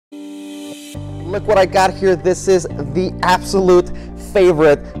Look what I got here. This is the absolute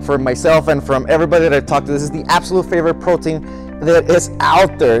favorite for myself and from everybody that I've talked to. This is the absolute favorite protein that is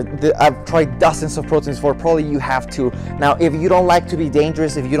out there. I've tried dozens of proteins before, probably you have too. Now, if you don't like to be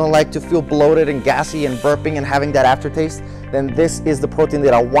dangerous, if you don't like to feel bloated and gassy and burping and having that aftertaste, then this is the protein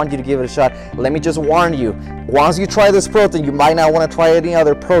that I want you to give it a shot. Let me just warn you, once you try this protein, you might not want to try any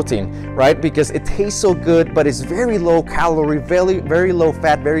other protein, right? Because it tastes so good, but it's very low calorie, very low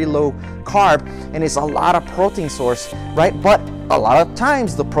fat, very low carb, and it's a lot of protein source, right? But a lot of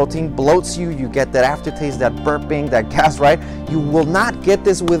times the protein bloats you, you get that aftertaste, that burping, that gas, right? You will not get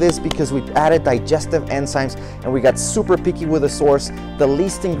this with this because we've added digestive enzymes and we got super picky with the source, the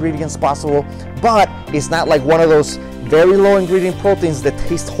least ingredients possible, but it's not like one of those very low ingredient proteins that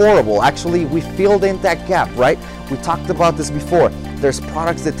taste horrible. Actually, we filled in that gap, right? We talked about this before. There's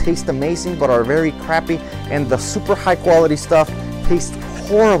products that taste amazing but are very crappy, and the super high quality stuff tastes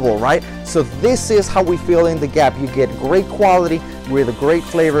horrible, right? So this is how we fill in the gap. You get great quality with a great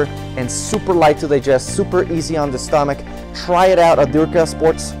flavor and super light to digest, super easy on the stomach. Try it out at Deurca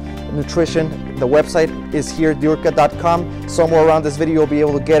Sports Nutrition. The website is here, deurca.com. Somewhere around this video you'll be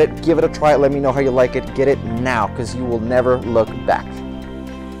able to get it. Give it a try. Let me know how you like it. Get it now because you will never look back.